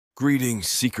Greetings,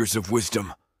 seekers of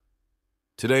wisdom.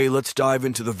 Today, let's dive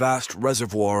into the vast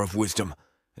reservoir of wisdom,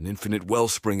 an infinite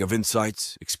wellspring of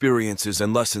insights, experiences,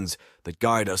 and lessons that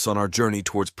guide us on our journey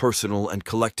towards personal and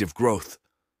collective growth.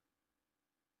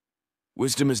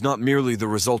 Wisdom is not merely the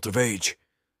result of age.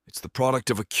 It's the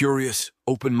product of a curious,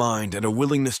 open mind and a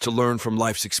willingness to learn from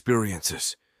life's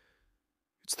experiences.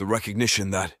 It's the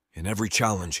recognition that, in every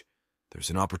challenge,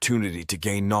 there's an opportunity to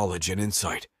gain knowledge and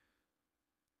insight.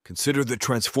 Consider the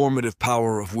transformative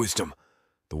power of wisdom,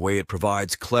 the way it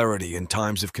provides clarity in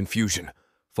times of confusion,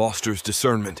 fosters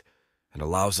discernment, and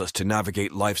allows us to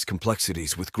navigate life's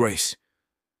complexities with grace.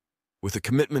 With a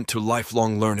commitment to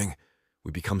lifelong learning,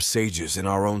 we become sages in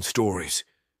our own stories,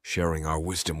 sharing our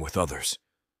wisdom with others.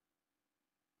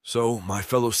 So, my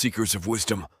fellow seekers of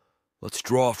wisdom, let's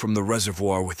draw from the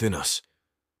reservoir within us.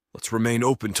 Let's remain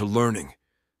open to learning,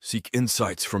 seek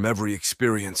insights from every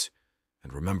experience,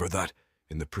 and remember that,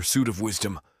 in the pursuit of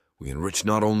wisdom, we enrich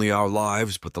not only our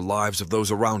lives but the lives of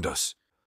those around us.